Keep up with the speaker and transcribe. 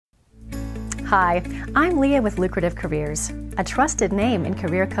Hi, I'm Leah with Lucrative Careers, a trusted name in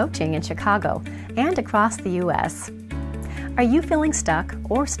career coaching in Chicago and across the U.S. Are you feeling stuck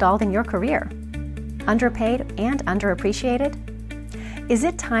or stalled in your career? Underpaid and underappreciated? Is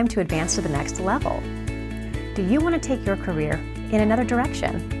it time to advance to the next level? Do you want to take your career in another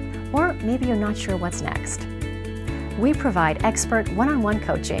direction? Or maybe you're not sure what's next? We provide expert one-on-one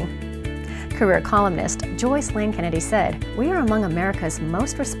coaching. Career columnist Joyce Lane Kennedy said, "We are among America's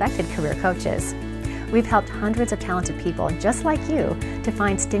most respected career coaches. We've helped hundreds of talented people just like you to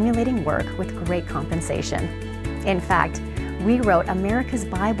find stimulating work with great compensation. In fact, we wrote America's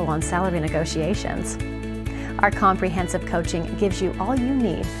Bible on salary negotiations." Our comprehensive coaching gives you all you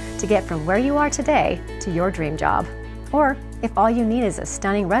need to get from where you are today to your dream job. Or if all you need is a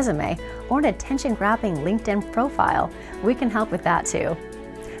stunning resume or an attention-grabbing LinkedIn profile, we can help with that too.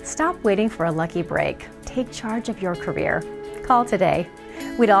 Stop waiting for a lucky break. Take charge of your career. Call today.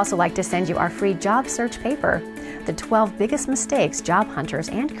 We'd also like to send you our free job search paper, the 12 biggest mistakes job hunters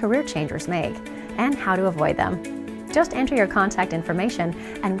and career changers make, and how to avoid them. Just enter your contact information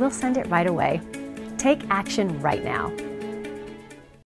and we'll send it right away. Take action right now.